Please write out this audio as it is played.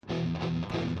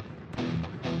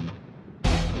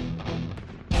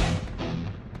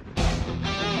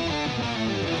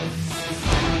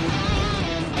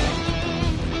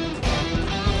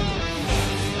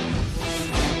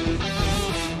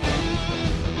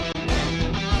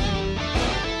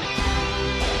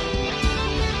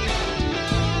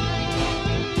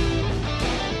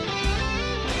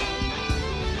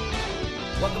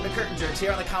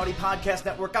here on the Comedy Podcast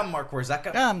Network. I'm Mark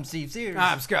Warzeka. I'm Steve Sears.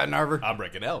 I'm Scott Narver. I'm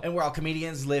Rick Adele. And we're all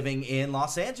comedians living in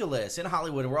Los Angeles, in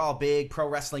Hollywood. We're all big pro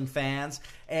wrestling fans.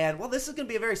 And, well, this is going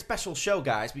to be a very special show,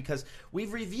 guys, because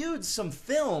we've reviewed some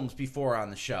films before on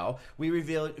the show. We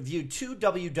reviewed two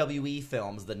WWE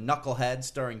films, The Knucklehead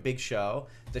starring Big Show,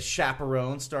 The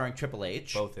Chaperone starring Triple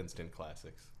H. Both instant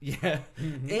classics. Yeah.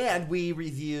 And we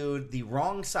reviewed The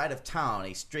Wrong Side of Town,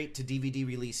 a straight-to-DVD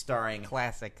release starring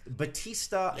Classic.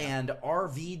 Batista and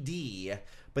RVD.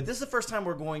 But this is the first time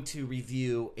we're going to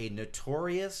review a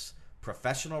notorious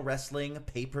professional wrestling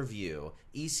pay-per-view,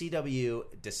 ECW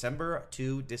December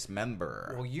to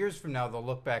Dismember. Well, years from now, they'll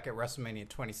look back at WrestleMania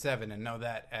 27 and know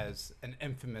that as an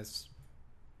infamous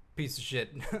piece of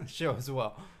shit show as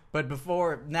well. But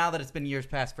now that it's been years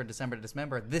past for December to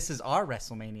Dismember, this is our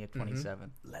WrestleMania 27.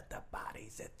 Let the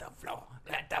bodies hit the floor.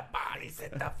 Let the bodies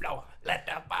hit the floor. Let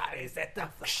the bodies hit the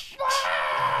floor.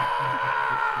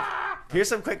 Here's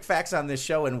some quick facts on this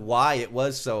show and why it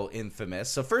was so infamous.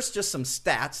 So first, just some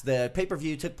stats. The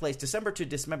pay-per-view took place December to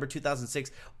Dismember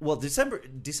 2006. Well,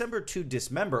 December to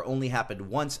Dismember only happened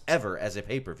once ever as a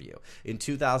pay-per-view. In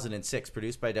 2006,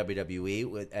 produced by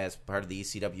WWE as part of the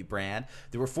ECW brand.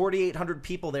 There were 4,800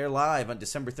 people there live on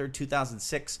December 3rd,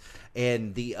 2006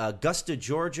 in the Augusta,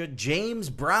 Georgia James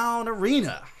Brown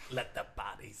Arena. Let the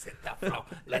bodies hit the floor.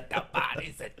 Let the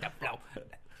bodies hit the floor.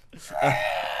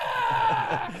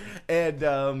 And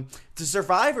the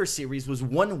Survivor Series was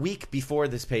 1 week before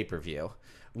this pay-per-view.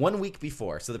 1 week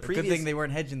before. So the previous... Good thing they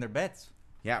weren't hedging their bets.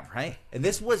 Yeah, right? And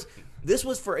this was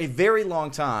for a very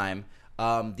long time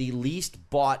the least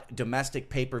bought domestic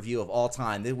pay-per-view of all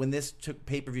time. When this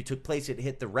pay-per-view took place, it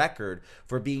hit the record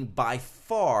for being by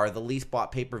far the least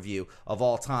bought pay-per-view of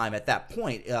all time. At that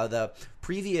point, the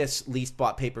previous least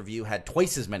bought pay-per-view had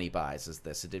twice as many buys as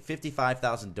this. It did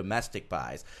 55,000 domestic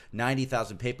buys,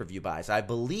 90,000 pay-per-view buys. I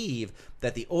believe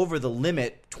that the Over the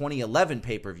Limit 2011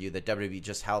 pay-per-view that WWE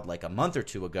just held like a month or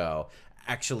two ago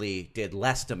actually did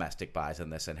less domestic buys than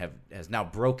this and has now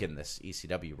broken this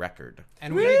ECW record.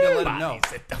 And we need to let them know.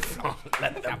 Hit the floor.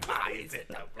 Let the bodies hit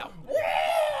the floor.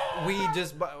 We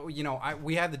just,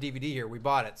 we have the DVD here. We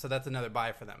bought it, so that's another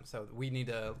buy for them. So we need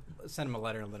to send them a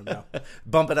letter and let them know.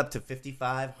 Bump it up to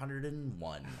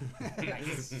 5,501.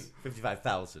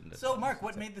 55,000. So, Mark,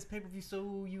 what made this pay-per-view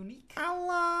so unique?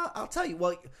 I'll tell you.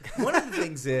 Well, one of the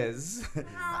things is,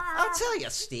 I'll tell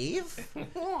you, Steve.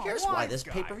 Here's why this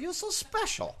pay-per-view is so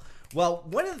special. Well,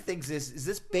 one of the things is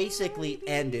this basically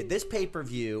ended. This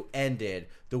pay-per-view ended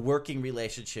the working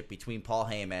relationship between Paul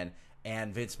Heyman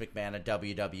and Vince McMahon at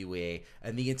WWE,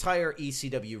 and the entire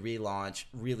ECW relaunch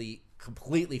really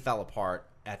completely fell apart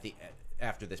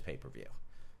after this pay-per-view.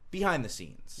 Behind the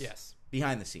scenes. Yes.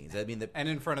 Behind the scenes. I mean, and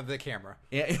in front of the camera.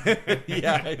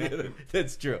 Yeah,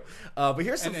 that's true. But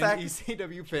here's some facts.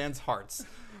 ECW fans' hearts.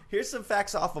 Here's some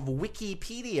facts off of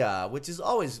Wikipedia, which is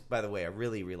always, by the way, a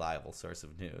really reliable source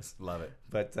of news. Love it.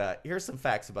 But here's some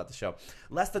facts about the show.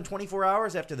 Less than 24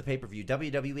 hours after the pay-per-view,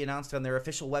 WWE announced on their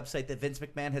official website that Vince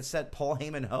McMahon had sent Paul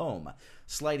Heyman home,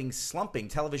 citing slumping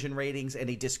television ratings and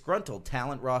a disgruntled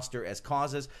talent roster as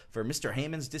causes for Mr.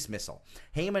 Heyman's dismissal.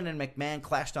 Heyman and McMahon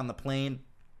clashed on the plane.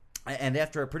 And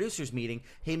after a producers' meeting,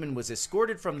 Heyman was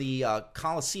escorted from the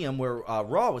Coliseum where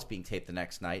Raw was being taped the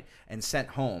next night and sent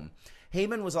home.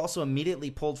 Heyman was also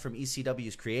immediately pulled from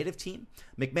ECW's creative team.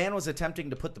 McMahon was attempting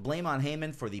to put the blame on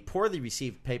Heyman for the poorly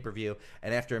received pay-per-view,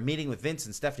 and after a meeting with Vince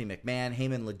and Stephanie McMahon,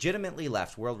 Heyman legitimately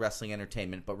left World Wrestling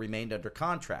Entertainment but remained under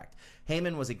contract.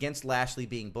 Heyman was against Lashley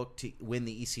being booked to win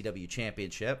the ECW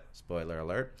championship. Spoiler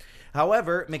alert.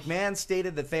 However, McMahon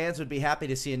stated that fans would be happy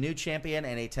to see a new champion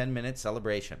and a 10-minute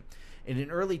celebration. In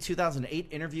an early 2008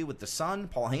 interview with The Sun,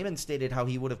 Paul Heyman stated how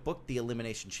he would have booked the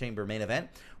Elimination Chamber main event,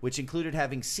 which included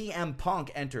having CM Punk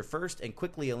enter first and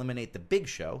quickly eliminate The Big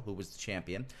Show, who was the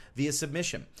champion, via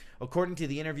submission. According to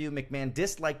the interview, McMahon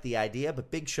disliked the idea,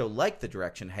 but Big Show liked the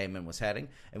direction Heyman was heading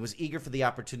and was eager for the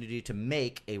opportunity to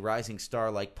make a rising star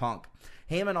like Punk.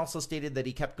 Heyman also stated that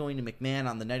he kept going to McMahon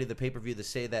on the night of the pay-per-view to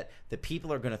say that the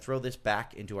people are going to throw this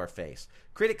back into our face.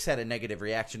 Critics had a negative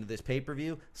reaction to this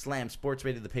pay-per-view. Slam Sports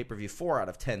rated the pay-per-view 4 out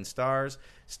of 10 stars,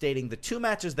 stating the two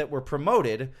matches that were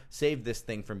promoted saved this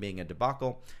thing from being a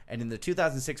debacle. And in the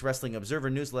 2006 Wrestling Observer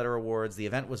Newsletter Awards, the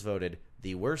event was voted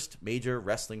the worst major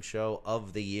wrestling show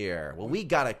of the year. Well, we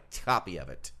got a copy of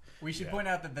it. We should point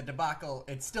out that the debacle,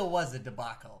 it still was a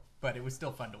debacle, but it was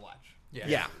still fun to watch.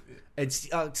 Yeah. And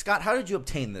Scott, how did you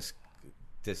obtain this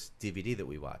DVD that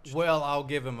we watched? Well, I'll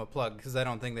give them a plug because I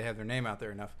don't think they have their name out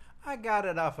there enough. I got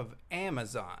it off of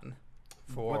Amazon.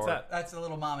 for What's that? That's a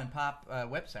little mom and pop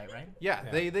website, right? Yeah,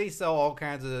 they sell all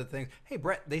kinds of things. Hey,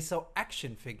 Brett, they sell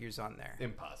action figures on there.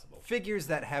 Impossible. Figures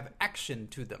that have action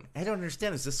to them. I don't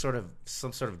understand. Is this sort of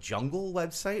some sort of jungle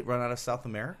website run out of South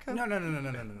America? No. The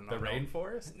no.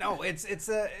 rainforest? No, it's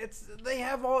they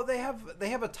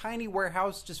have a tiny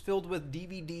warehouse just filled with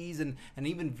DVDs and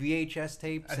even VHS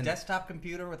tapes A and desktop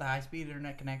computer with a high-speed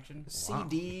internet connection.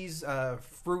 CDs,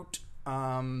 fruit,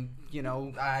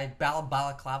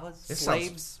 Balaclavas. This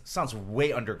slaves. sounds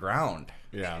way underground.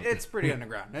 Yeah. It's pretty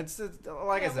underground. It's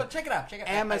like I Well, said, check it out. Check it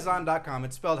out. Amazon.com.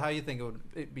 It's spelled how you think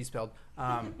it be spelled.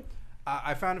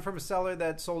 I found it from a seller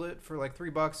that sold it for like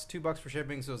 $3, $2 for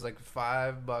shipping, so it was like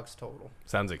 $5 total.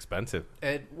 Sounds expensive.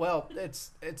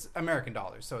 It's American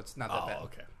dollars, so it's not that bad.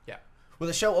 Okay. Yeah. Well,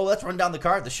 the show. Oh, let's run down the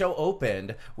card. The show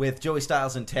opened with Joey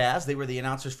Styles and Taz. They were the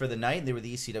announcers for the night. And they were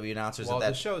the ECW announcers Well, of that.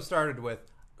 the show started with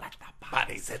Let the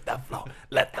bodies hit the floor.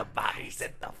 Let the bodies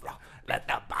hit the floor. Let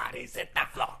the bodies hit the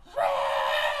floor.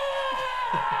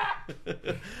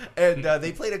 And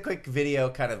they played a quick video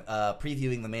kind of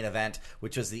previewing the main event,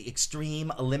 which was the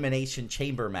Extreme Elimination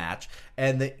Chamber match.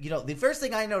 And the first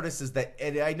thing I noticed is that,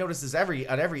 and I notice this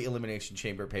on every Elimination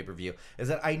Chamber pay-per-view, is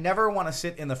that I never want to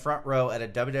sit in the front row at a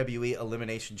WWE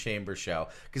Elimination Chamber show,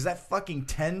 because that fucking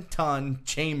 10-ton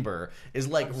chamber is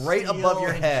like right above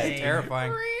your and head. chain.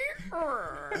 terrifying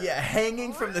Yeah,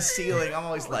 hanging from the ceiling. I'm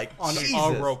always like, on Jesus.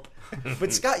 a rope.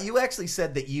 But Scott, you actually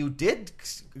said that you did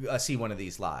see one of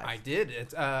these live. I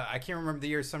did. I can't remember the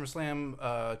year. SummerSlam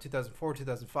 2004,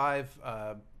 2005.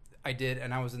 I did,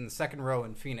 and I was in the second row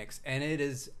in Phoenix, and it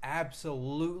is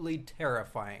absolutely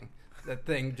terrifying. That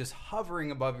thing just hovering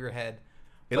above your head.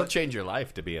 It'll change your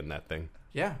life to be in that thing.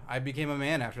 Yeah, I became a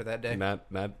man after that day. Not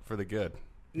for the good.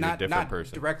 You're a Not different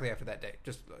person. directly after that day.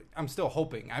 Just I'm still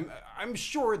hoping. I'm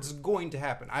sure it's going to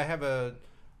happen. I have a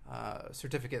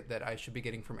certificate that I should be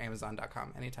getting from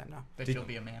Amazon.com anytime now. That you'll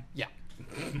be a man. Yeah.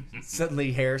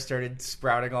 Suddenly hair started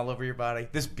sprouting all over your body.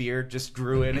 This beard just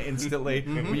grew in instantly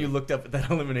when you looked up at that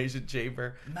Elimination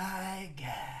Chamber. My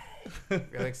guy.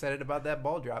 Really excited about that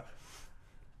ball drop.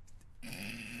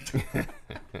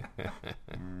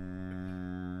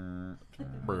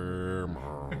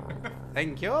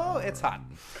 Thank you. It's hot.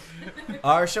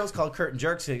 Our show's called Curtain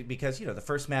Jerks because, the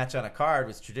first match on a card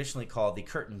was traditionally called the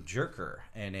Curtain Jerker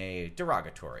in a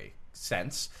derogatory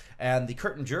sense. And the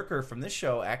Curtain Jerker from this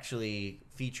show actually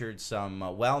featured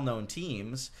some well-known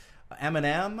teams.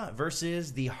 Eminem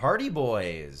versus the Hardy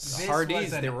Boys. This Hardys,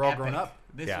 was an they were all epic. grown up.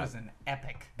 This Yeah. was an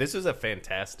epic. This was a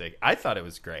fantastic. I thought it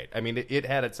was great. I mean, it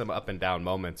had some up and down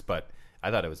moments, but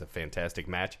I thought it was a fantastic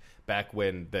match back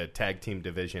when the tag team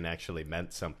division actually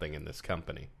meant something in this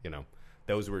company.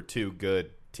 Those were two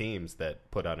good teams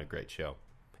that put on a great show.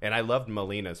 And I loved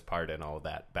Melina's part in all of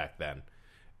that back then.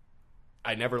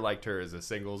 I never liked her as a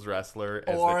singles wrestler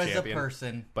Or as as the a champion,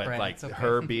 person, but Brent, like it's okay.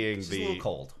 her being She's a little the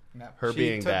cold. her She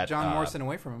being took that John Morrison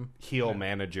away from him. heel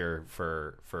manager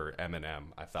for Eminem,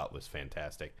 I thought was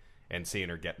fantastic. And seeing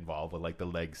her get involved with like the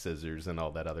leg scissors and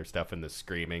all that other stuff and the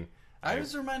screaming. I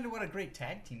was reminded what a great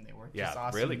tag team they were. Yeah, Just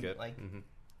awesome. really good. Like,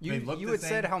 You They look the had same.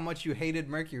 said how much you hated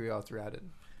Mercury all throughout it.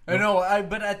 I know,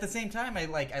 but at the same time, I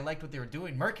liked what they were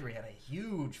doing. Mercury had a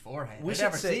huge forehead. We I'd should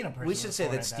never say, seen a person we with should a say that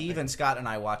forehead Steve big. and Scott and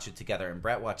I watched it together, and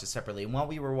Brett watched it separately. And while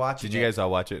we were watching Did you guys all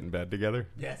watch it in bed together?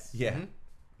 Yes. Yeah.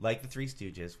 Like the Three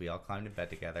Stooges, we all climbed in bed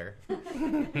together.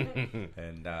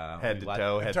 And Head to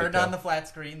toe, head Turned to toe. on the flat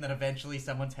screen that eventually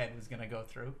someone's head was going to go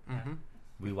through.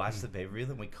 we watched the pay-per-view,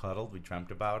 then we cuddled, we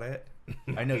dreamt about it.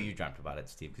 I know you dreamt about it,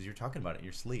 Steve, because you're talking about it in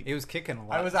your sleep. It was kicking a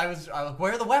lot. I was like,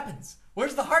 where are the weapons?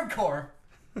 Where's the hardcore?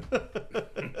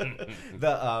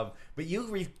 But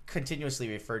you continuously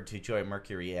referred to Joey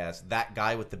Mercury as that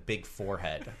guy with the big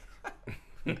forehead.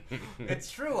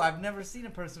 It's true. I've never seen a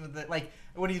person with like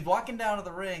when he's walking down to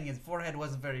the ring, his forehead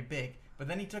wasn't very big, but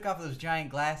then he took off those giant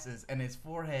glasses, and his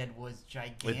forehead was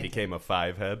gigantic. It became a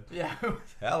 5 head. Yeah.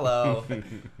 Hello. Thank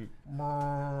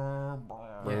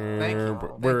you.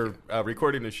 We're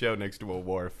recording the show next to a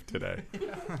wharf today.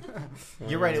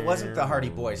 You're right. It wasn't the Hardy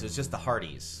Boys. It was just the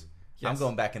Hardys. I'm Yes.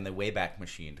 going back in the Wayback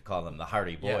Machine to call them the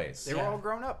Hardy Yeah, Boys. they were all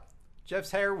grown up.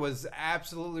 Jeff's hair was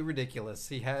absolutely ridiculous.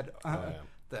 He had what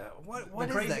The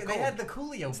is crazy, that they called? had the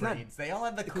Coolio not- braids. They all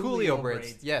had the Coolio Coolio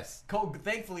braids. Yes.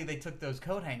 Thankfully, they took those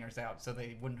coat hangers out so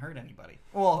they wouldn't hurt anybody.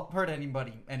 Well, hurt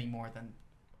anybody any more than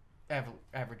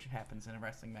average happens in a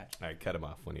wrestling match. All right, cut him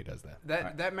off when he does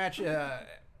that. That match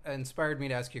inspired me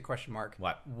to ask you a question, Mark.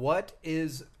 What? What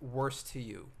is worse to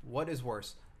you? What is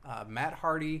worse? Matt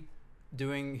Hardy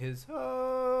doing his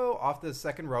off the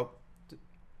second rope,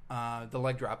 the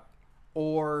leg drop,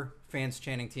 or fans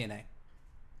chanting TNA?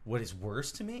 What is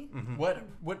worse to me?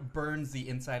 What burns the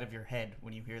inside of your head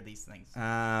when you hear these things?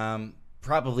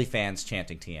 Probably fans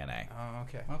chanting TNA. Oh,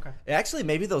 okay. Okay. Actually,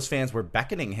 maybe those fans were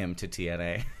beckoning him to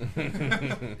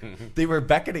TNA. They were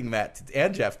beckoning Matt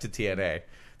and Jeff to TNA.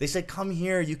 They said, come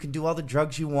here, you can do all the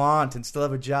drugs you want and still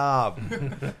have a job.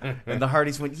 And the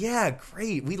Hardys went, yeah,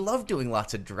 great. We love doing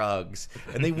lots of drugs.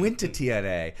 And they went to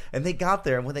TNA. And they got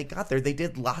there. And when they got there, they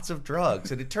did lots of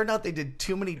drugs. And it turned out they did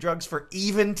too many drugs for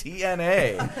even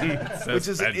TNA, which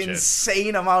is an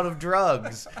insane amount of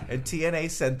drugs. And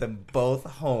TNA sent them both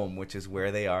home, which is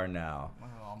where they are now.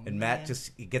 And Matt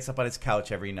he gets up on his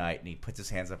couch every night and he puts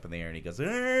his hands up in the air and he goes,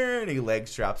 and he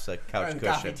legs drops a couch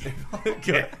cushion.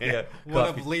 Yeah. One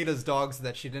of Lita's dogs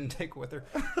that she didn't take with her.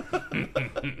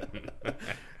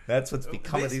 That's what's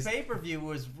become of This these. pay-per-view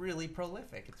was really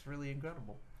prolific. It's really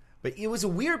incredible. But it was a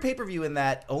weird pay-per-view in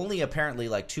that only apparently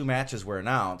like 2 matches were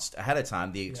announced ahead of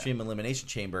time, the Extreme Elimination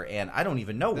Chamber, and I don't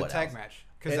even know The what tag else. match.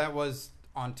 Because that was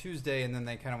on Tuesday, and then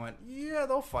they kind of went, yeah,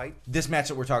 they'll fight. This match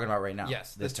that we're talking about right now.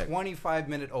 Yes, this the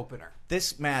 25-minute opener.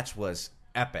 This match was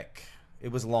epic.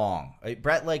 It was long.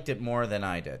 Brett liked it more than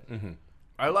I did.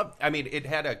 I mean, it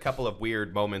had a couple of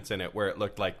weird moments in it where it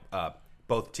looked like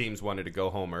both teams wanted to go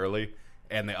home early,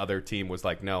 and the other team was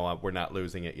like, no, we're not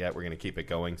losing it yet. We're going to keep it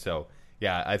going. So,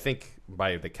 yeah, I think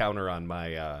by the counter on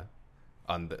my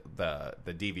on the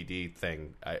DVD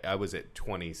thing, I was at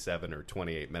 27 or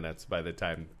 28 minutes by the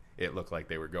time it looked like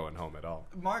they were going home at all.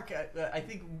 Mark, I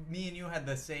think me and you had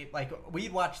the same. Like, we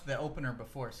watched the opener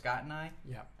before, Scott and I.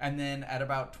 Yeah. And then at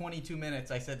about 22 minutes,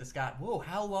 I said to Scott, whoa,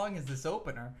 how long is this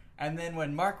opener? And then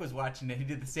when Mark was watching it, he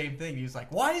did the same thing. He was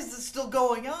like, why is this still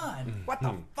going on? What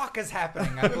the fuck is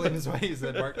happening? I believe is what you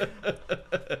said, Mark.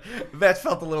 That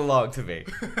felt a little long to me.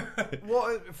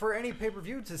 Well, for any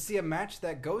pay-per-view, to see a match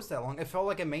that goes that long, it felt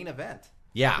like a main event.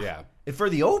 Yeah. And for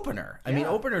the opener. I mean, Yeah.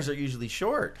 openers are usually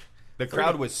short. The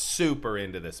crowd was super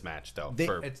into this match, though.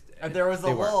 There was a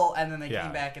They were. lull, and then they Yeah.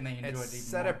 came back and they enjoyed It it even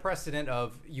set more. a precedent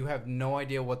of you have no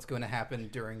idea what's going to happen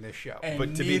during this show. And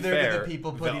But to be neither fair, do the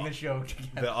people putting the show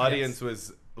together. The audience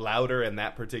was louder in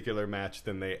that particular match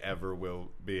than they ever will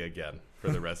be again for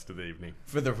the rest of the evening.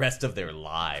 For the rest of their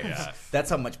lives. Yeah.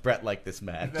 That's how much Brett liked this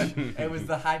match. It was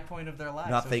the high point of their lives.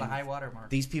 Nothing. It was the high water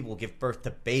mark. These people give birth to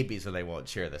babies and they won't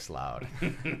cheer this loud.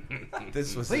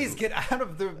 This was Please get out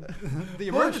of the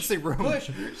emergency room. Push.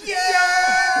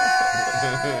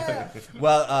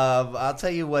 Well, I'll tell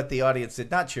you what the audience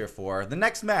did not cheer for. The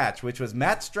next match, which was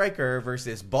Matt Stryker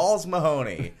versus Balls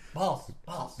Mahoney. Balls.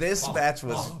 This match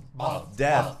was balls,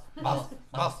 death. Balls.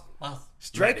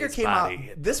 Stryker Let his came out. body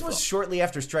hit This the was floor. shortly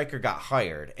after Stryker got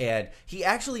hired, and he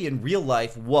actually in real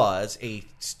life was a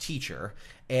teacher.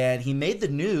 And he made the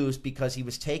news because he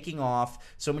was taking off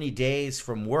so many days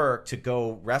from work to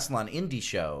go wrestle on indie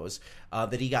shows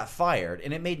that he got fired.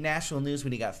 And it made national news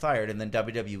when he got fired, and then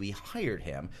WWE hired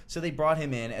him. So they brought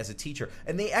him in as a teacher.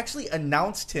 And they actually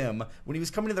announced him when he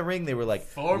was coming to the ring. They were like,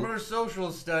 Former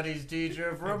social studies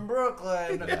teacher from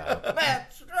Brooklyn,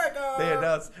 Matt Stryker. they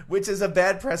announced, which is a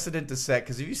bad precedent to set,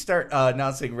 because if you start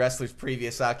announcing wrestlers'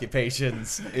 previous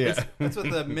occupations, That's what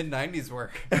the mid-90s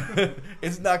were.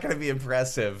 it's not going to be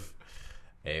impressive.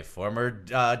 A former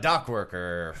dock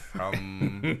worker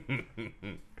from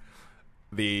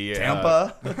The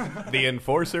Tampa. the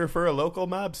enforcer for a local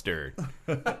mobster.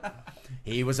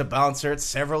 He was a bouncer at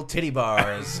several titty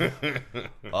bars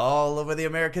all over the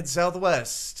American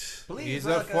Southwest. Please He's a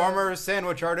welcome- former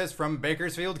sandwich artist from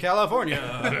Bakersfield,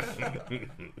 California.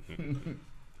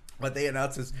 But they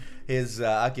announced his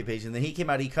occupation. Then he came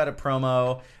out, he cut a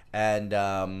promo, and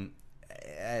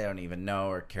I don't even know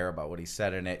or care about what he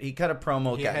said in it. He cut a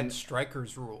promo. He had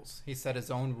Stryker's rules. He set his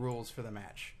own rules for the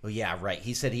match. Oh yeah, right.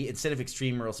 He said instead of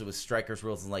Extreme Rules, it was Stryker's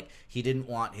rules, and like he didn't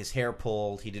want his hair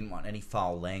pulled. He didn't want any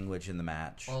foul language in the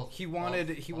match. He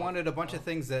wanted a bunch of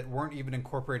things that weren't even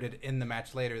incorporated in the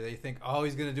match later. They think, oh,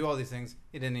 he's going to do all these things.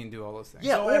 He didn't even do all those things.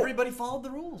 Yeah, So or- everybody followed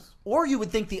the rules. Or you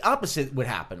would think the opposite would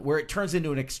happen, where it turns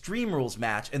into an Extreme Rules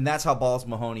match, and that's how Balls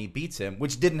Mahoney beats him,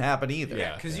 which didn't happen either.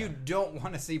 Yeah. Because you don't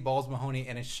want to see Balls Mahoney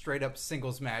in a straight-up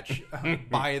singles match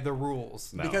by the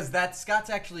rules. No. Because Scott's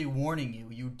actually warning you.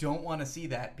 You don't want to see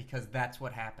that because that's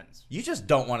what happens. You just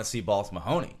don't want to see Balls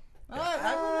Mahoney.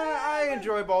 I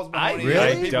enjoy Balls I, Mahoney.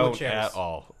 Really? I People don't chairs. at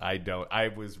all. I don't. I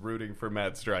was rooting for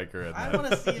Matt Stryker. And I want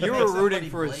to see. him You make were somebody rooting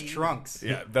for his bleed. trunks.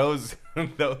 yeah, those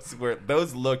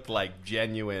looked like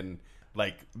genuine,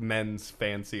 like men's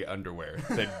fancy underwear.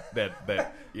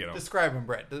 That you know. Describe him,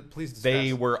 Brett. Please describe.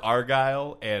 They were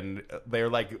Argyle, and they're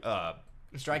like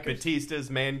Strikers. Batista's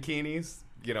mankinis,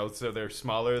 so they're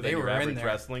smaller than They your were in average there.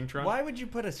 wrestling trunk. Why would you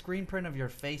put a screen print of your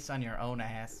face on your own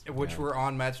ass? which were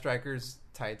on Matt Striker's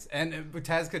tights, and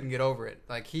Taz couldn't get over it.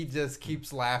 Like, he just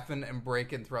keeps laughing and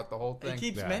breaking throughout the whole He thing,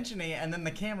 keeps mentioning it, and then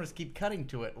the cameras keep cutting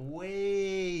to it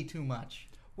way too much.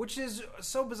 which is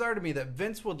so bizarre to me that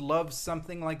Vince would love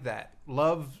something like that,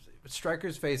 love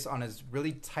Striker's face on his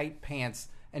really tight pants,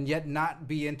 and yet not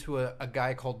be into a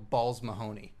guy called Balls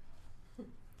Mahoney.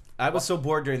 I was so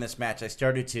bored during this match, I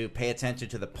started to pay attention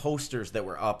to the posters that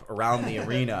were up around the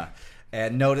arena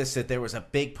and noticed that there was a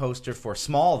big poster for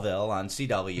Smallville on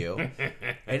CW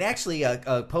and actually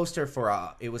a poster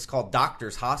for, it was called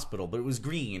Doctor's Hospital, but it was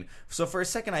green. So for a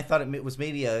second, I thought it was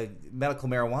maybe a medical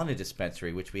marijuana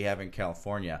dispensary, which we have in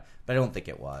California, but I don't think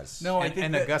it was. No, I And, think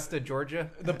and that Augusta, Georgia.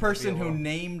 the person who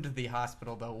named the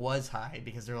hospital, though, was high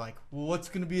because they're like, well, what's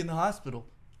going to be in the hospital?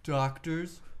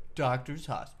 Doctor's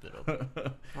Hospital.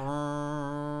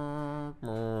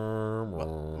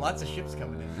 Well, lots of ships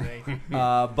coming in today.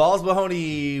 Balls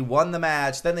Mahoney won the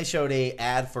match. Then they showed a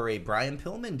ad for a Brian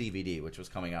Pillman DVD, which was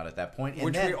coming out at that point. And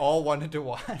Which then, we all wanted to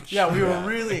watch. Yeah, we were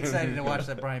really excited to watch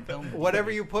that Brian Pillman.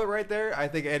 Whatever you put right there, I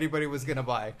think anybody was going to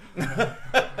buy.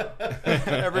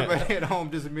 Everybody at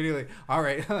home just immediately, all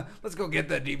right, let's go get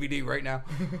that DVD right now.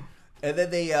 And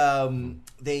then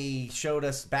they showed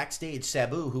us backstage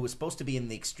Sabu, who was supposed to be in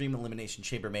the Extreme Elimination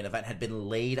Chamber main event, had been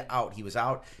laid out. He was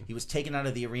out. He was taken out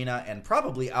of the arena and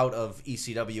probably out of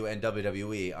ECW and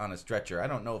WWE on a stretcher. I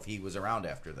don't know if he was around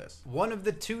after this. One of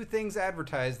the two things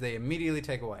advertised, they immediately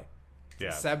take away. Yeah.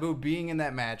 Sabu being in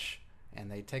that match, and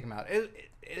they take him out.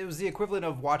 It was the equivalent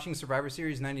of watching Survivor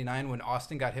Series 99 when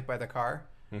Austin got hit by the car,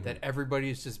 that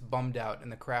everybody's just bummed out in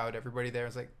the crowd. Everybody there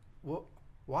is like, well,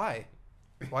 why?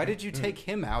 Why did you take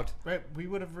him out? Right, we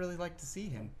would have really liked to see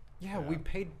him. Yeah, we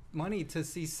paid money to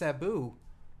see Sabu.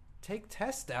 Take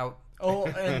Test out. Oh,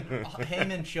 and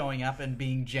Heyman showing up and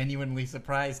being genuinely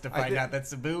surprised to find out that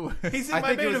Sabu. He's in I my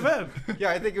think it main was- event.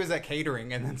 Yeah, I think it was at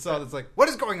catering, and then saw it's like, what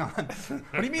is going on? What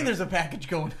do you mean there's a package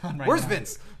going on right Where's now?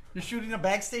 Vince? You're shooting a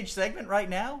backstage segment right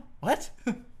now? What?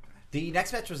 The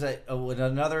next match was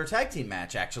another tag team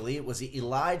match, actually. It was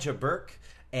Elijah Burke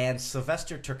and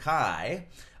Sylvester Terkay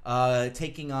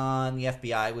taking on the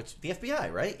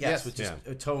FBI, right? Yes. Which is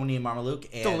Tony Mamaluke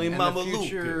Tony and, And the Mamaluke.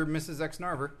 future Mrs. X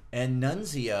Narver. and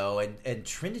Nunzio and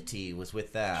Trinity was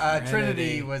with them.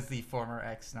 Trinity was the former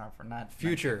ex-Snarfer, not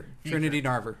Future Trinity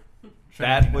Narver.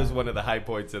 That was one of the high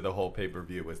points of the whole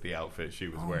pay-per-view was the outfit she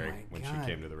was Oh wearing my when God. she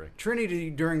came to the ring. Trinity,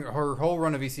 during her whole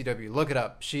run of ECW, look it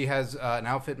up. She has an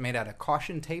outfit made out of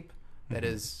caution tape that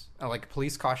is like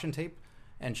police caution tape,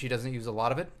 and she doesn't use a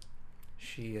lot of it.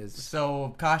 She is.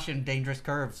 So, caution, dangerous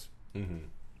curves.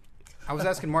 I was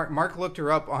asking Mark. Mark looked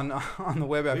her up on the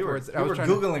web we were, afterwards. we I was were trying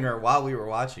to- Googling her while we were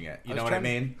watching it. You I know was what I trying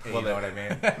to- mean? You know what I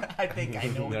mean? I think I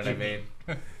know You know what what you I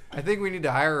mean? I think we need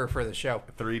to hire her for the show.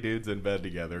 3 dudes in bed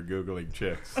together Googling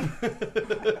chicks.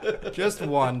 Just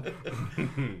one.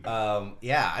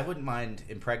 Yeah, I wouldn't mind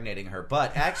impregnating her,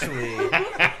 but actually,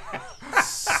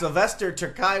 Sylvester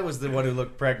Terkay was the one who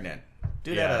looked pregnant.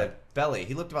 Dude had Yeah. a belly.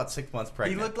 He looked about 6 months He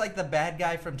pregnant. looked like the bad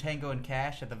guy from Tango and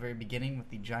Cash at the very beginning with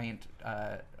the giant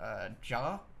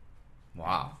jaw.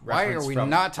 Wow. Why are Reference we from-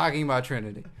 not talking about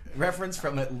Trinity? Reference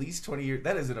from at least 20 years.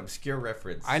 That is an obscure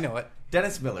reference. I know it.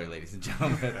 Dennis Miller, ladies and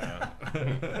gentlemen.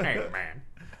 Hey,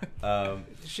 man.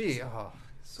 She,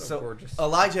 so gorgeous.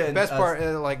 Elijah and Best part,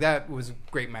 like that was a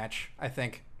great match. I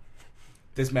think.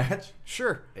 this match?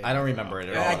 Sure. I don't remember it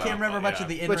at all. I can't remember much yeah. of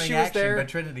the But in-ring she was action, there. but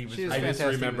Trinity was. She was I just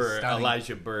fantastic. remember It was stunning.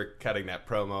 Elijah Burke cutting that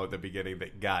promo at the beginning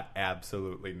that got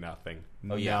absolutely nothing.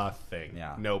 Oh, yeah. Nothing.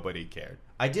 Yeah. Nobody cared.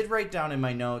 I did write down in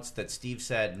my notes that Steve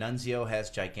said Nunzio has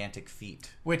gigantic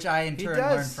feet. which I in He turn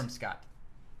does. learned from Scott.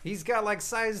 He's got like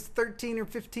size 13 or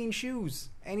 15 shoes,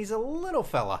 and he's a little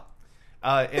fella.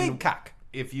 And Big cock.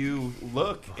 if you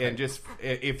look and just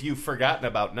if you've forgotten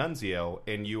about Nunzio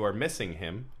and you are missing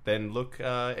him, then look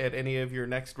at any of your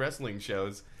next wrestling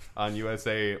shows on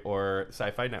USA or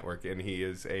Sci-Fi Network, and he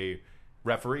is a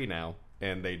referee now,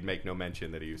 and they make no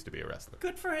mention that he used to be a wrestler.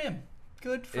 Good for him.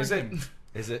 Good for Is it? him.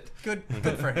 Is it? Good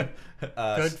for him.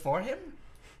 Good for him.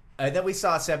 And then we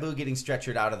saw Sabu getting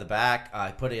stretchered out of the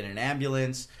back, put in an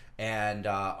ambulance, and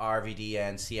RVD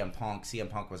and CM Punk. CM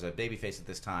Punk was a babyface at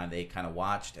this time. They kind of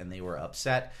watched, and they were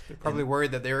upset. Probably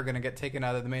worried that they were going to get taken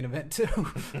out of the main event too.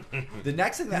 The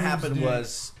next thing that happened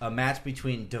was a match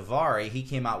between Daivari. He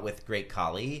came out with Great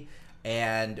Khali,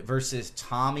 and versus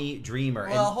Tommy Dreamer.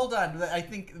 Well, and hold on. I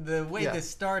think the way Yeah. this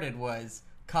started was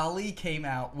Kali came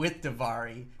out with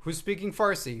Daivari. Who's speaking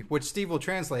Farsi, which Steve will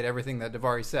translate everything that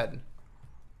Daivari said.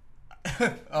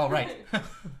 Oh, right.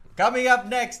 Coming up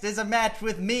next is a match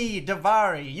with me,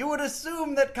 Davari. You would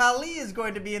assume that Khali is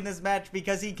going to be in this match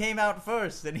because he came out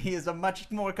first and he is a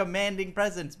much more commanding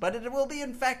presence, but it will be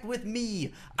in fact with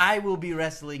me. I will be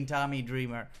wrestling Tommy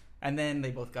Dreamer. And then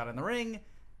they both got in the ring,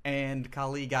 and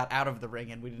Khali got out of the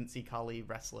ring, and we didn't see Khali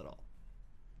wrestle at all.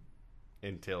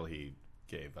 Until he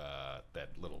gave that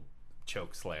little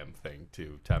choke slam thing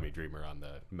to Tommy Dreamer on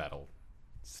the metal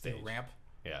stage. The ramp.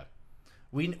 Yeah.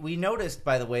 We noticed,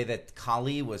 by the way, that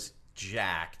Khali was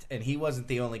jacked, and he wasn't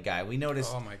the only guy. We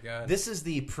noticed. Oh my god! This is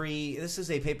a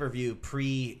pay-per-view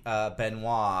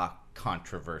Benoit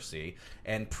controversy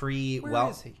and Where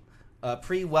is he?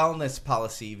 Pre-wellness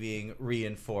policy being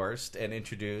reinforced and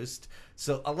introduced.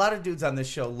 So a lot of dudes on this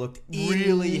show looked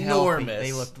Really enormous. healthy.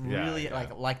 They looked really Yeah.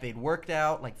 like they'd worked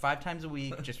out like 5 times a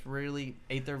week, just really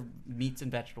ate their meats and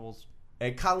vegetables.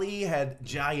 And Khali had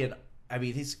giant. I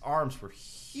mean, his arms were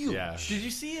huge. Yeah. Did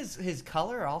you see his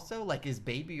color also? Like his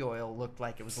baby oil looked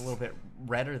like it was a little bit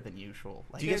redder than usual.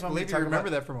 Like, Do you guys want me to believe you talk remember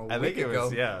about- that from a I week think it ago.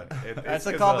 was, yeah. that's a it's 'cause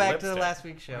of callback to the lipstick. last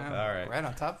week's show. Yeah, All right. right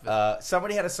on top of it.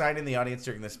 Somebody had a sign in the audience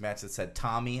during this match that said,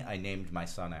 "Tommy, I named my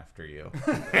son after you."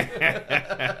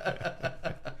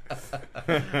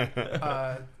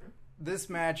 This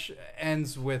match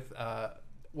ends with no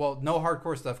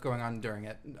hardcore stuff going on during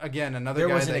it. Again, another There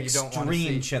guy was an that you don't want to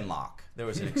extreme see. chin lock. There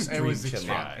was an extreme was chin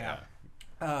extreme, lock.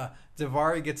 yeah.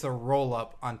 Davari gets a roll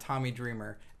up on Tommy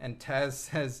Dreamer, and Taz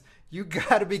says, "You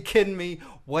gotta be kidding me!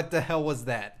 What the hell was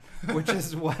that?" Which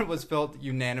is what was felt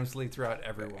unanimously throughout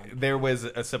everyone. There was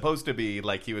supposed to be,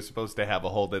 like, he was supposed to have a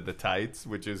hold of the tights,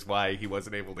 which is why he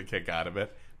wasn't able to kick out of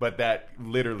it. But that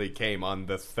literally came on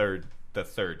the third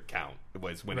count. It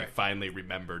was when Right. he finally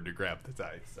remembered to grab the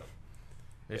tights. So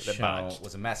This the show botched.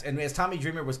 was a mess. And as Tommy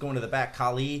Dreamer was going to the back,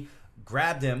 Khali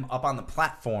grabbed him up on the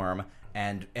platform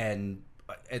and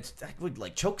it's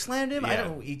like choke slammed him. I Yeah.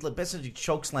 don't know. He basically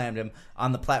choke slammed him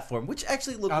on the platform, which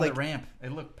actually looked On like the ramp,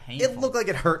 it looked painful. it looked like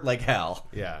it hurt like hell.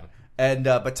 Yeah. And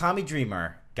but Tommy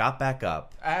Dreamer got back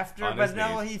up. after, On but his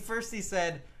no, knees. he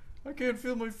said, "I can't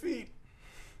feel my feet."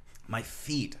 My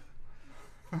feet.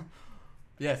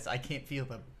 Yes, I can't feel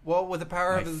them. Well, with the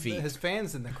power My of feet. his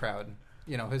fans in the crowd,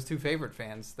 his 2 favorite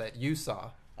fans that you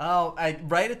saw. Oh,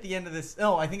 right at the end of this.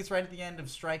 No, I think it's right at the end of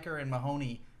Stryker and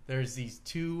Mahoney. There's these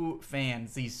 2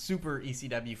 fans, these super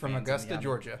ECW From fans in Augusta, the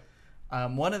Georgia.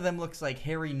 One of them looks like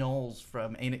Harry Knowles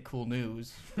from Ain't It Cool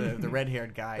News, the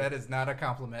red-haired guy. That is not a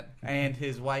compliment. And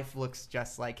his wife looks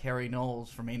just like Harry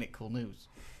Knowles from Ain't It Cool News.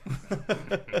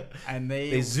 And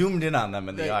They zoomed in on them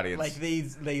in the audience. Like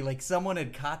they like someone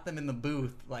had caught them in the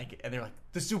booth, and they're like,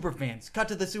 the super fans, cut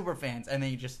to the super fans, and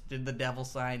they just did the devil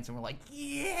signs and we're like,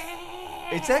 yeah.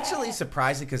 It's actually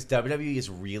surprising because WWE is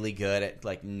really good at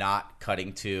like not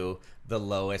cutting to the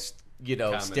lowest,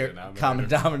 common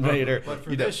denominator. But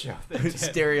for this show, they did.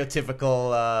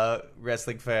 Stereotypical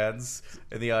wrestling fans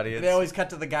in the audience. They always cut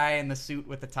to the guy in the suit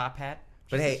with the top hat.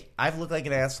 But hey, I've looked like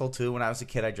an asshole too. When I was a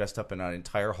kid, I dressed up in an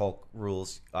entire Hulk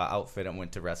Rules outfit and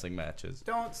went to wrestling matches.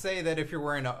 Don't say that if you're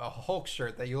wearing a Hulk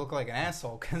shirt that you look like an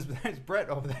asshole, because there's Brett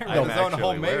over there I'm with his own actually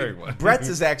homemade. wearing one. Brett's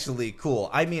is actually cool.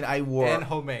 I mean, I wore And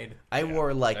homemade. I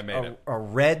wore like I made it. a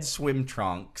red swim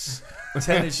trunks,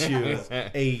 tennis shoes,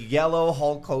 a yellow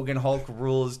Hulk Hogan Hulk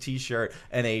Rules T-shirt,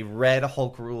 and a red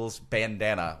Hulk Rules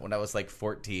bandana when I was like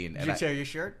 14. Did you tear your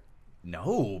shirt?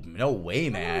 No way,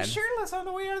 man. Shirtless on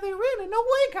the way out of the arena. No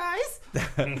way,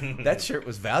 guys. That shirt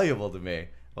was valuable to me.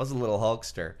 I was a little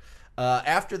Hulkster.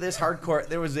 After this hardcore,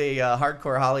 there was a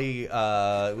hardcore Holly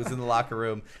was in the locker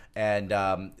room, and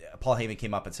Paul Heyman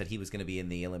came up and said he was going to be in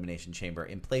the Elimination Chamber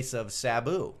in place of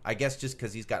Sabu. I guess just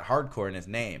because he's got hardcore in his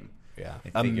name. Yeah.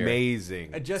 I figure.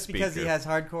 Amazing. Just because he speaker. has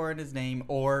hardcore in his name,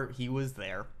 or he was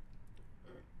there.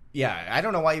 Yeah, I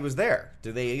don't know why he was there.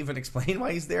 Do they even explain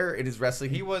why he's there in his wrestling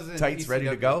He was in tights, ready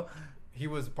to ECW. go? He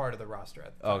was part of the roster.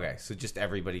 Okay, so just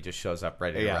everybody just shows up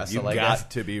ready to Yeah, wrestle. you I guess.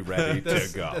 got to be ready to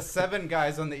go. The 7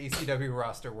 guys on the ECW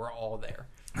roster were all there.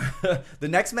 The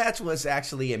next match was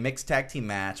actually a mixed tag team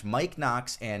match. Mike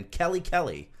Knox and Kelly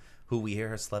Kelly, who we hear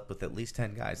has slept with at least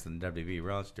 10 guys in the WWE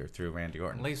roster through Randy At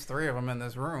Orton. least 3 of them in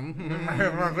this room.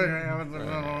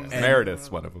 Meredith's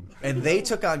one of them. And they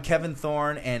took on Kevin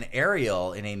Thorne and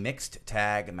Ariel in a mixed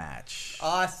tag match.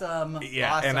 Awesome.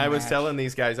 Yeah, awesome and I was match. telling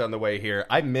these guys on the way here,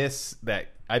 I miss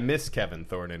Kevin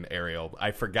Thorne and Ariel.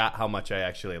 I forgot how much I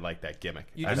actually like that gimmick.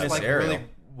 You I just miss like Ariel. really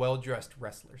well-dressed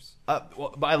wrestlers. But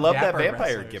I love that Dapper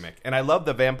vampire wrestlers. gimmick, and I love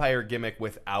the vampire gimmick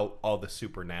without all the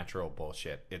supernatural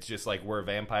bullshit. It's just like we're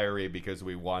vampire-y because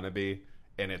we want to be,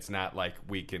 and it's not like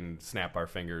we can snap our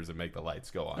fingers and make the lights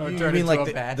go on. Or You turn mean into like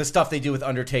a bat. the stuff they do with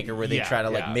Undertaker, where they Yeah, try to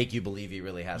like yeah. make you believe he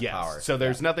really has Yes. power? So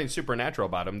there's nothing supernatural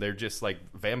about them. They're just like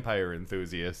vampire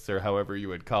enthusiasts, or however you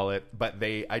would call it. But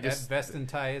That vest and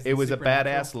tie is it was a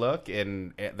supernatural. badass look,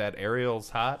 and that Ariel's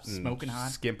hot and Smoking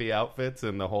hot. skimpy outfits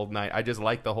and the whole night. I just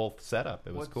liked the whole setup.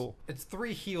 It was What's- cool. It's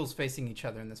 3 heels facing each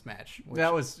other in this match. which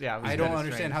That was yeah. It was I don't kinda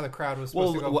understand strange. how the crowd was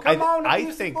supposed to go. Well, Come on, I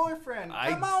abusive think- boyfriend. I-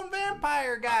 Come on,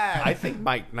 vampire guy. I think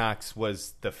Mike Knox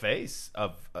was the face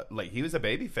of like he was a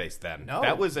baby face then. No,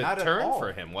 that was a not at turn all.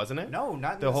 for him, wasn't it? No,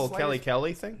 not in the the whole slightest-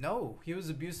 Kelly thing. No, he was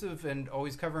abusive and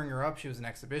always covering her up. She was an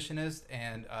exhibitionist,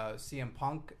 and CM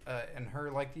Punk and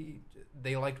her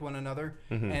they liked one another.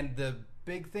 Mm-hmm. And the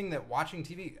big thing that watching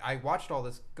TV, I watched all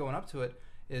this going up to it,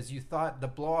 is you thought the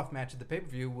blow off match at the pay per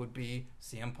view would be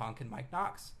CM Punk and Mike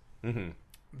Knox. Mm-hmm.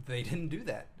 They didn't do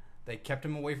that. They kept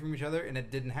them away from each other, and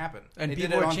it didn't happen. And they people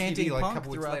did it were on chanting TV like a Punk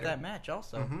couple weeks throughout later. that match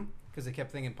also. Because they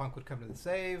kept thinking Punk would come to the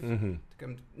save.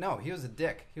 Mm-hmm. No, he was a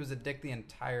dick. He was a dick the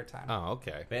entire time. Oh,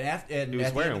 okay. But and He was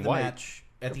at the wearing end of the white. match,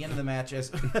 at the end of the match,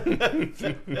 as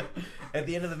at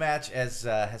the end of the match, as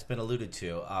has been alluded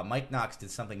to, Mike Knox did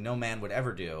something no man would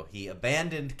ever do. He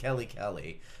abandoned Kelly,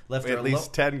 left her At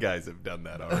least 10 guys have done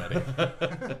that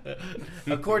already.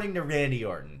 according to Randy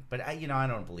Orton. But I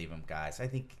don't believe him, guys. I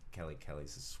think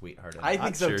Kelly's a sweetheart. I think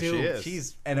I'm so sure too. she is.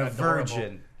 She's and a adorable.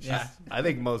 virgin. Yeah, I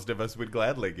think most of us would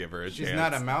gladly give her a She's chance.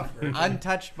 not a mouth virgin.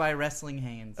 untouched by wrestling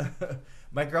hands.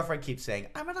 My girlfriend keeps saying,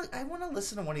 I want to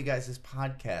listen to one of you guys'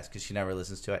 podcasts because she never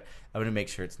listens to it. I'm going to make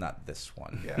sure it's not this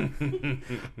one. Yeah.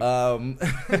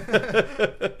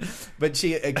 But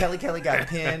Kelly got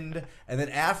pinned, and then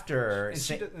after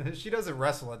And she doesn't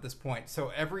wrestle at this point,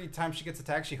 so every time she gets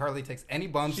attacked, she hardly takes any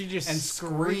bumps. She just and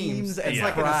screams and It's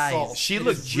like an cries. assault. She It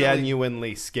looked is really-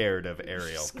 genuinely scared of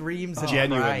Ariel. Screams and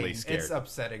Genuinely cries. scared. It's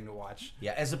upsetting to watch.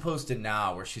 yeah, as opposed to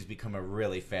now where she's become a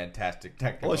really fantastic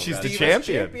technical. Well, she's the wrestler.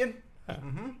 champion.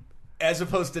 As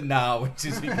opposed to now, which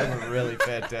has become a really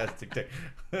fantastic thing.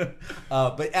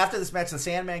 But after this match, the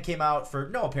Sandman came out for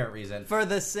no apparent reason, For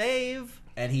the save.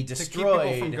 and he To keep destroyed.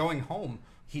 people from going home.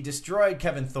 He destroyed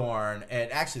Kevin Thorne,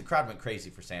 and actually the crowd went crazy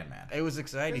for Sandman. It was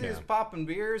exciting. He was popping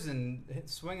beers and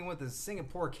swinging with his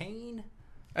Singapore cane.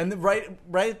 And then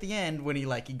right at the end, when he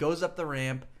goes up the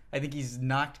ramp, I think he's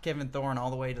knocked Kevin Thorne all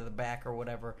the way to the back or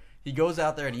whatever. He goes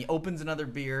out there and he opens another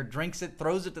beer, drinks it,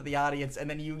 throws it to the audience, and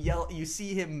then you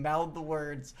see him mouth the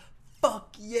words,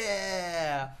 "Fuck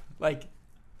yeah!" Like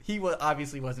he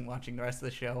obviously wasn't watching the rest of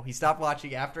the show. He stopped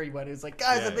watching after he went. He was like,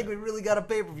 "Guys, I think we really got a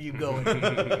pay-per-view going."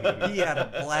 He had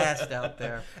a blast out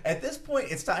there. At this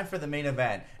point, it's time for the main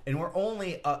event, and we're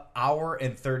only an hour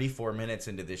and 34 minutes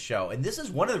into this show. And this is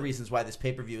one of the reasons why this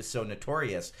pay-per-view is so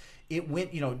notorious. It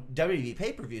went, WWE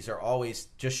pay-per-views are always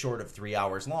just short of 3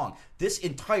 hours long. This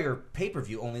entire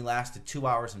pay-per-view only lasted 2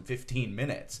 hours and 15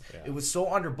 minutes. Yeah. It was so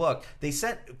underbooked.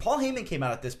 Paul Heyman came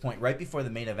out at this point right before the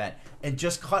main event and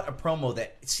just cut a promo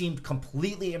that seemed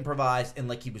completely improvised and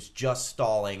like he was just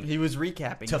stalling He was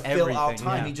recapping to everything. fill out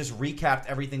time. yeah. He just recapped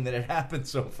everything that had happened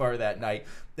so far that night.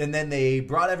 And then they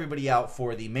brought everybody out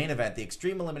for the main event, the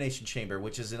Extreme Elimination Chamber,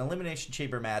 which is an Elimination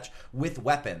Chamber match with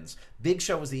weapons. Big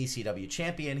Show was the ECW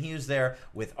champion. He was there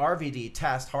with RVD,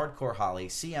 Test, Hardcore Holly,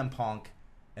 CM Punk,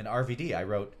 and RVD. I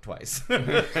wrote twice.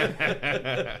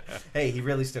 Hey, he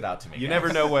really stood out to me. You guys.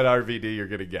 never know what RVD you're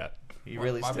going to get. He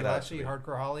really Bobby stood out to Lashley, me.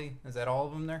 Hardcore Holly. Is that all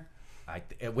of them there?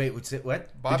 Wait, what's it?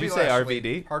 What? Bobby you say Lashley,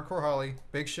 RVD? Hardcore Holly,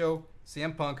 Big Show,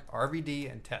 CM Punk,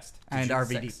 RVD, and Test. And you-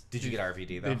 RVD. Did you get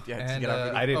RVD though? Yeah, And get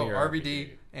RVD. I didn't hear RVD RVD.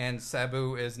 and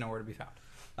Sabu is nowhere to be found.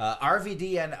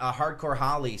 RVD and Hardcore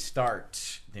Holly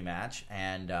start the match,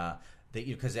 and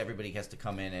because everybody has to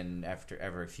come in and after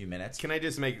every few minutes. Can I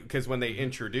just make, because when they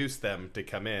introduce them to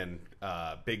come in,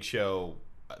 Big Show,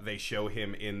 they show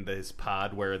him in this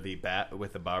pod where the bat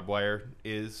with the barbed wire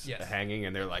is Yes. hanging,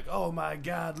 and they're like, "Oh my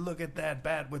God, look at that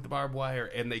bat with the barbed wire!"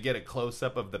 And they get a close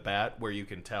up of the bat where you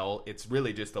can tell it's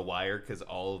really just a wire because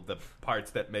all of the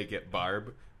parts that make it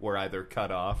barb were either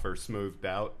cut off or smoothed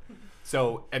out.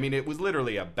 So I mean, it was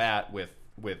literally a bat with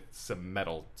some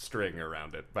metal string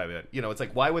around it. By then, it's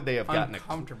like, why would they have gotten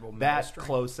Uncomfortable metal that string.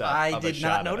 close up? I of a did shot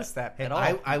not of notice it? that Hey, at all.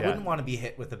 I Yeah. wouldn't want to be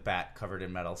hit with a bat covered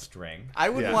in metal string. I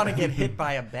wouldn't Yeah. want to get hit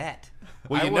by a bat.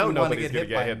 Well, I you know wouldn't want to nobody's get going to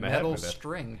hit by get hit in the head metal with it.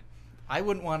 string. I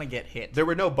wouldn't want to get hit. There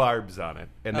were no barbs on it,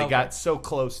 and they Okay. got so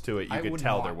close to it, you I could would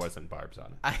tell there want. wasn't barbs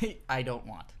on it. I don't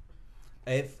want.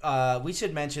 If we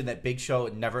should mention that Big Show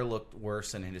never looked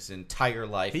worse in his entire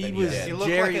life. He than was he did. He looked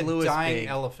Jerry like a Lewis dying big.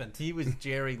 elephant. He was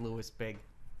Jerry Lewis big.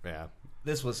 Yeah.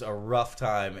 This was a rough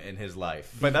time in his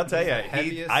life. But I'll tell you,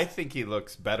 heaviest- I think he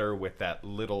looks better with that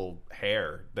little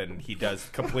hair than he does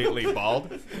completely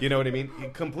bald. You know what I mean?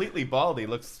 Completely bald, he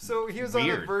looks So he was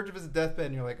weird. on the verge of his deathbed,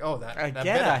 and you're like, oh, that I that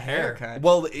get bit a of hair. haircut.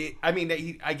 Well, I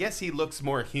mean, I guess he looks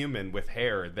more human with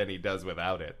hair than he does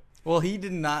without it. Well, he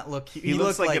did not look. He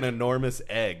looks looked like an enormous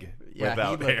egg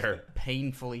without he looked hair.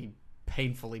 painfully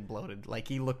bloated. Like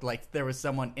he looked like there was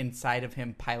someone inside of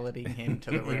him piloting him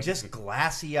to the ring. Just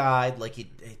glassy eyed, like he'd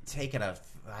taken a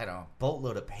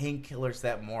boatload of painkillers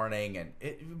that morning, and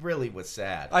it really was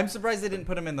sad. I'm surprised they didn't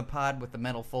put him in the pod with the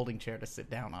metal folding chair to sit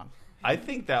down on. I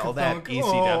think that all that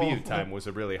ECW time was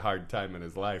a really hard time in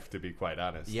his life, to be quite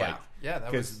honest. Yeah. Yeah,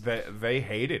 that Because they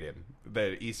hated him.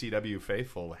 The ECW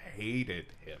faithful hated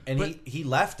him. And he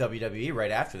left WWE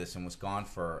right after this and was gone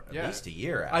for at least a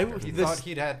year after. He thought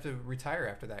he'd had to retire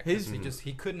after that. 'Cause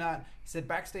he could not. He said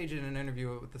backstage in an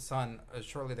interview with The Sun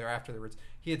shortly thereafter,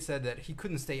 he had said that he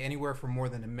couldn't stay anywhere for more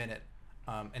than a minute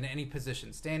in any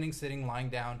position, standing, sitting, lying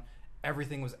down.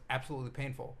 Everything was absolutely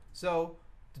painful. So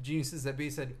the geniuses that be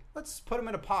said, let's put him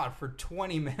in a pod for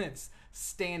 20 minutes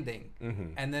standing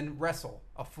and then wrestle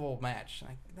a full match.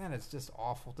 Like, that is just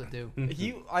awful to do.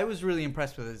 I was really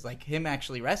impressed with his, like, him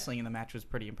actually wrestling in the match was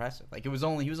pretty impressive. Like, he was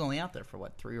only out there for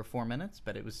what, 3 or 4 minutes,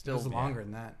 but it was It still was longer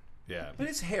than that. Yeah. But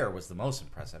his hair was the most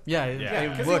impressive. Yeah, Yeah,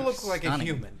 Because he looked like stunning.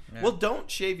 a human. Yeah. Well,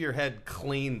 don't shave your head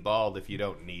clean bald if you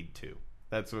don't need to.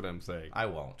 That's what I'm saying. I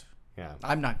won't. Yeah.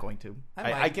 I'm not going to.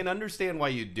 I can understand why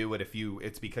you do it if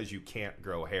it's because you can't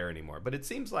grow hair anymore. But it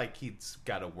seems like he's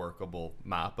got a workable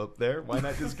mop up there. Why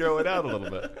not just grow it out a little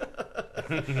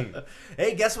bit?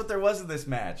 Hey, guess what there was in this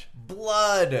match?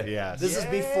 Blood. Yes. This is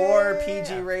before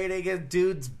PG rating, and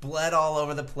dudes bled all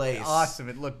over the place. Awesome.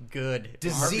 It looked good.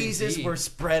 Diseases RVD. were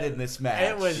spread in this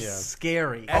match. It was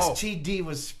scary. STD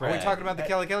was spread. Are we talking about the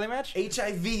Kelly Kelly match?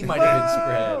 HIV might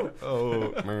have been spread.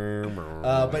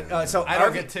 Oh, So I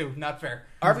don't get two. Not fair.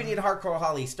 RVD and Hardcore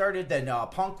Holly started. Then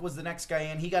Punk was the next guy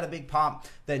in. He got a big pop.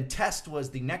 Then Test was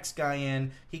the next guy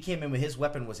in. He came in with his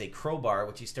weapon was a crowbar,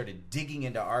 which he started digging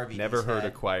into RVD's never heard a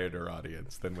head. quieter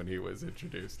audience than when he was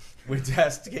introduced. When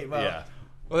Test came out. Yeah.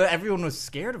 Well, everyone was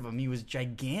scared of him. He was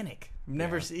gigantic.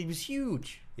 He was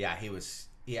huge. Yeah, he was.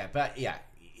 Yeah, but yeah,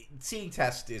 seeing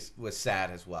Test was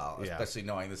sad as well, Yeah. especially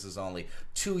knowing this is only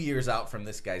 2 years out from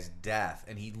this guy's death,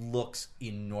 and he looks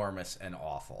enormous and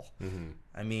awful.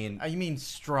 I mean, You mean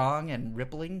strong and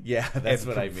rippling? yeah, that's And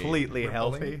what I mean. completely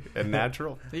healthy and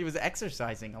natural. He was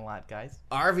exercising a lot, guys.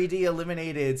 RVD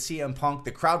eliminated CM Punk.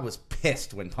 The crowd was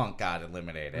pissed when Punk got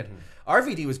eliminated.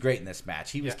 RVD was great in this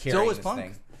match. He was carrying So was this Punk.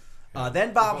 thing.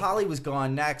 Then Bob Holly was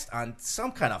gone next on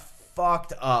some kind of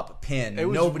fucked up pin. It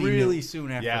was Nobody really knew.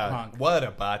 soon after Yeah. Punk. What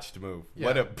a botched move.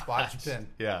 What a botched botched pin.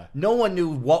 Yeah. No one knew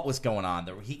what was going on.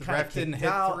 He The kind ref of didn't hit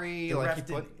out. 3. The Like ref he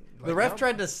didn't- put, The ref no.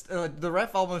 tried to. The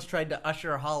ref almost tried to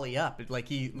usher Holly up. Like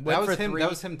he went That for was him. 3. That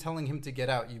was him telling him to get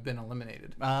out. You've been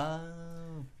eliminated.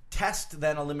 Test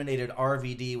then eliminated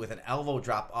RVD with an elbow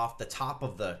drop off the top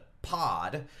of the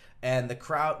pod, and the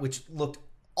crowd, which looked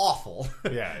awful.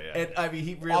 Yeah. And I mean,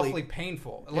 he really. Awfully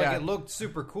painful. Like Yeah. it looked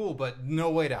super cool, but no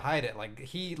way to hide it. Like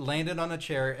he landed on a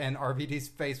chair and RVD's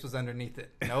face was underneath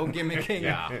it. No gimmicking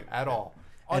at all.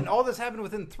 And all this happened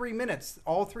within 3 minutes.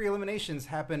 All 3 eliminations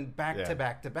happened back to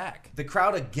back to back. The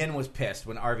crowd again was pissed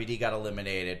when RVD got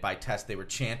eliminated by Test. They were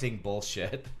chanting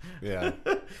bullshit. Yeah.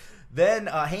 Then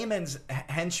Heyman's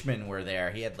henchmen were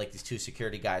there. He had like these 2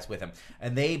 security guys with him,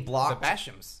 and they The blocked.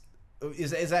 Bashams.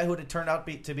 Is that who it turned out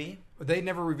to be? They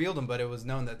never revealed them, but it was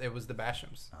known that it was the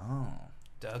Bashams. Oh.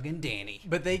 Doug and Danny.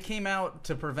 But they came out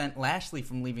to prevent Lashley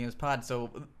from leaving his pod, so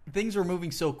things were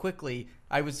moving so quickly.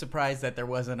 I was surprised that there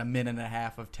wasn't a minute and a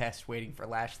half of Test waiting for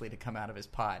Lashley to come out of his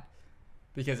pod.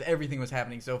 Because everything was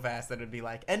happening so fast that it'd be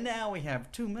like, and now we have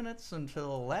 2 minutes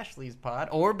until Lashley's pod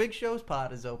or Big Show's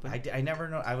pod is open. I never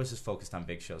know. I was just focused on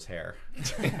Big Show's hair. I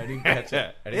didn't catch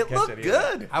it. I didn't It catch looked any of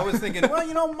good. I was thinking, well,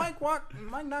 you know, Mike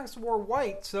Knox wore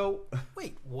white, so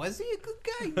wait, was he a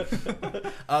good guy?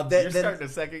 that. You're starting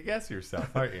to second guess yourself,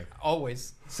 aren't you?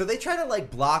 Always. So they try to like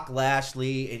block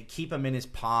Lashley and keep him in his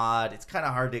pod. It's kind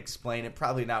of hard to explain. It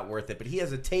probably not worth it. But he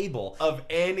has a table. Of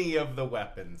any of the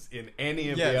weapons in any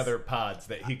of Yes. the other pods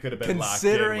that he could have been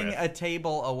Considering locked in with. a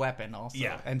table a weapon also.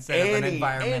 Yeah, Instead of an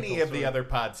environmental any of the sort other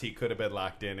pods he could have been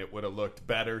locked in, it would have looked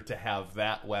better to have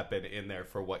that weapon in there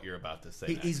for what you're about to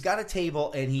say. He's got a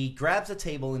table and he grabs a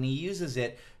table and he uses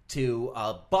it to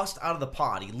bust out of the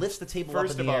pod. He lifts the table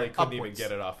First up in of the all, air he couldn't even upwards.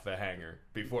 get it off the hanger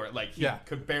before. Like he Yeah.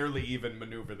 could barely even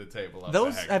maneuver the table off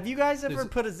Those the hanger. have you guys ever There's-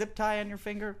 put a zip tie on your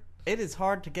finger? It is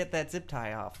hard to get that zip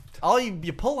tie off. All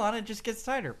you pull on it just gets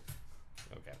tighter.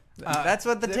 Okay. That's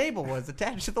what the table was,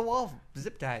 attached to the wall,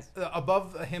 zip ties.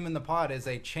 Above him in the pod is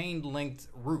a chain-linked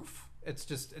roof.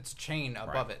 It's chain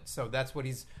above it. So that's what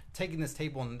he's taking this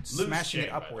table and smashing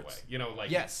it upwards. You know, like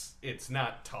yes, it's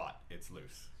not taut; it's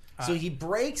loose. So he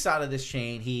breaks out of this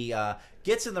chain. He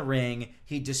gets in the ring.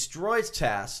 He destroys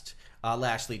Test.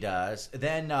 Lashley does.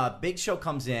 Then Big Show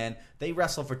comes in. They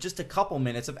wrestle for just a couple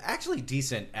minutes of actually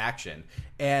decent action,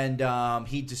 and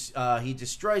he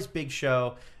destroys Big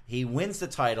Show. He wins the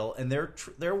title, and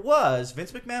there was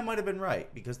Vince McMahon might have been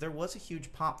right because there was a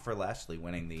huge pop for Lashley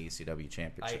winning the ECW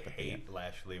championship. I hate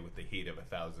Lashley with the heat of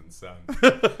 1,000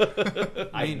 suns.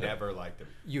 I never liked him.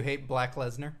 You hate Black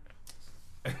Lesnar?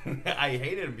 I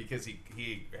hated him because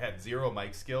he had zero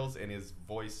mic skills and his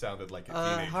voice sounded like a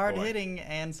teenage Hard boy. hitting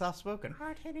and soft spoken.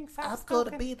 Hard-hitting,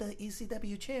 soft-spoken. be the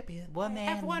ECW champion. One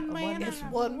man, Have one man. It's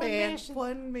Have one man, mission.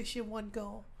 one mission, one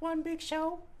goal. One big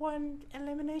show, one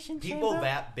elimination People chamber,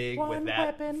 that big one with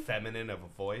that weapon. feminine of a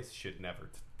voice should never.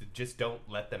 Just don't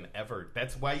let them ever.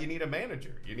 That's why you need a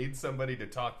manager. You need somebody to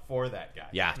talk for that guy.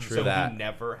 Yeah, true so that. he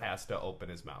never has to open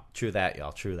his mouth. True that,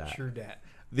 y'all. True that. True dat.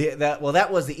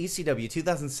 That was the ECW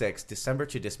 2006 December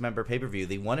to Dismember pay-per-view,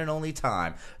 the one and only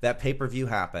time that pay-per-view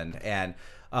happened. And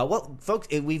well, folks,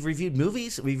 we've reviewed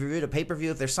movies, we've reviewed a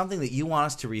pay-per-view. If there's something that you want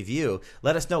us to review,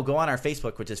 let us know. Go on our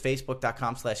Facebook, which is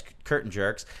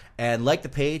facebook.com/curtainjerks, and like the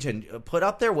page and put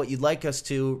up there what you'd like us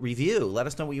to review. Let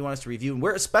us know what you want us to review. And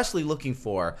we're especially looking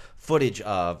for footage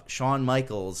of Shawn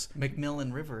Michaels'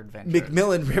 Macmillan River Adventure.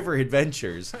 Macmillan River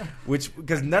Adventures, which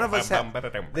because none of us have.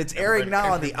 It's airing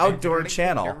now on the Outdoor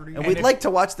Channel, and we'd like to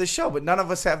watch the show, but none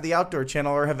of us have the Outdoor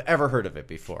Channel or have ever heard of it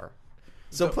before.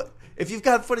 So if you've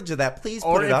got footage of that, please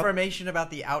Or put it up. information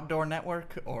about the Outdoor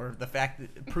Network, or the fact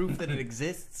that proof that it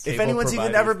exists. If Cable anyone's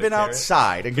even providers ever that been carry it.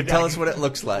 outside and can tell us what it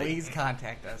looks like. Please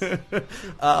contact us.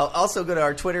 Also go to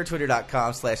our Twitter,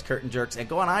 twitter.com/curtainjerks, and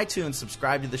go on iTunes,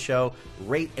 subscribe to the show,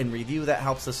 rate and review. That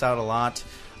helps us out a lot.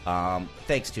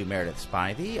 Thanks to Meredith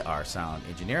Spivey, our sound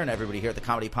engineer, and everybody here at the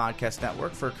Comedy Podcast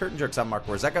Network. For Curtain Jerks, I'm Mark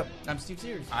Warzeka. I'm Steve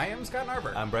Sears. I am Scott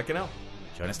Narver. I'm Brecken L.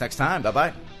 Join us next time.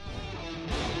 Bye-bye.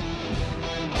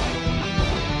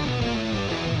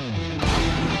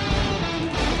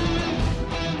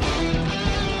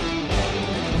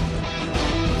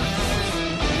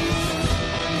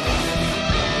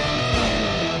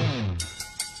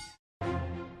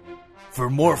 For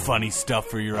more funny stuff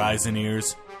for your eyes and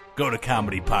ears, go to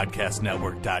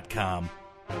ComedyPodcastNetwork.com.